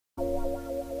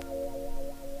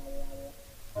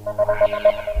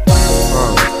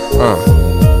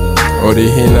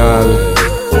Original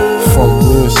folk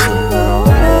music.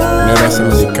 Negros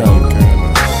americanos.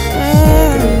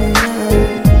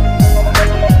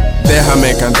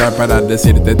 Déjame cantar para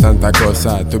decirte tanta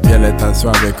cosa. Tu piel es tan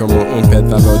suave como un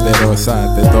pétalo de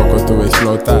rosa. Te toco, tú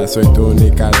explotas, soy tu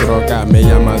única droga. Me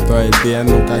llama todo el día,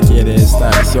 nunca quiere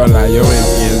estar sola. Yo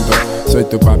entiendo, soy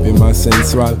tu papi más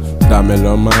sensual.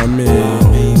 Dámelo, mami.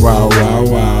 Wow, wow,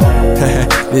 wow.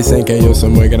 Dicen que yo soy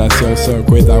muy gracioso.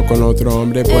 Cuidado con otro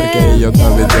hombre porque yo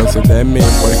tan envidioso de mí.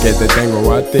 Porque te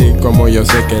tengo a ti como yo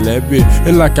sé que le vi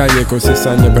en la calle con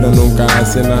cizaña, pero nunca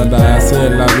hace nada. Así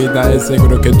es la vida, es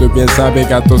seguro que tú bien sabes.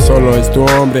 Gato solo es tu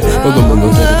hombre, todo el mundo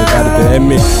quiere quitarte de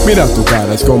mí. Mira tu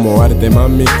cara, es como arte,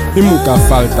 mami. Y nunca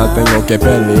falta, tengo que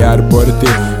pelear por ti.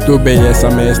 Tu belleza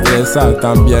me estresa,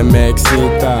 también me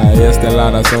excita. Y esta es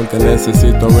la razón, te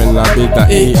necesito en la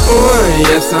vida. Y uy,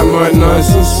 ese amor no es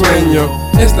un sueño.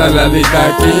 Esta es la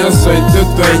realidad, que yo soy tu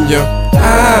dueño.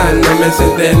 Ah, no me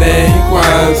sentiré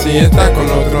igual si estás con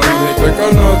otro hombre, estoy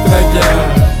con otra ya.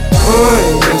 Uy,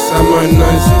 ese amor no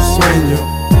es un sueño.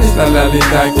 Esta es la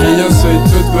realidad, que yo soy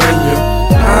tu dueño.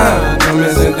 Ah, no me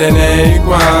sentiré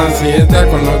igual si estás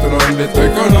con otro hombre, estoy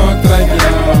con otra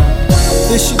ya.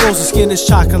 There she goes, her skin is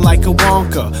chocolate like a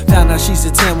Wonka. Found out she's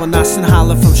a 10 when I sent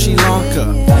holla from Sri Lanka.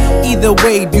 Either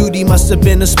way, beauty must have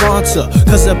been a sponsor,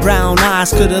 cause her brown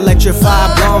eyes could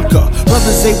electrify Blanca.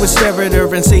 Brothers, they would stare at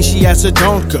her and say she has a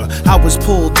donker. I was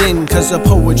pulled in cause her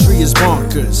poetry is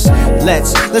bonkers.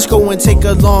 Let's go and take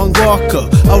a long walker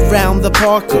around the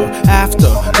parker. After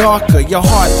darker, your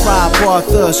heart throb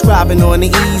Arthur, scribing on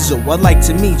the easel. I'd like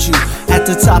to meet you at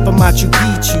the top of Machu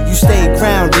Picchu. You stay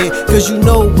grounded cause you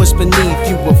know what's beneath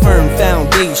you. A firm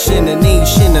foundation, a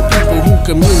nation of people who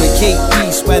communicate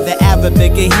peace, whether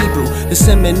Arabic or Hebrew.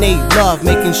 Disseminate love,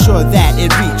 making sure that it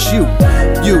reach you.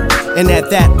 And at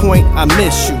that point I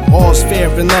miss you. All's fair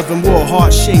in love and war,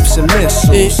 heart shapes and missiles.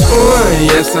 Y uy,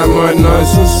 ese amor no es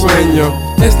un sueño.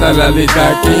 Esta es la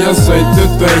realidad, que yo soy tu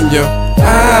dueño.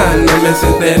 Ah, no me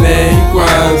sentiré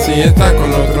igual si estás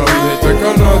con otro hombre, estoy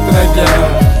con otra ya.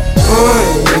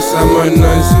 Uy, ese amor no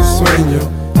es un sueño.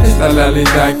 Esta es la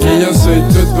realidad, que yo soy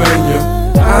tu dueño.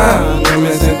 Ah, no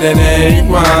me sentiré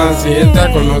igual si estás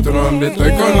con otro hombre,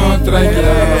 estoy con otra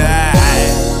ya.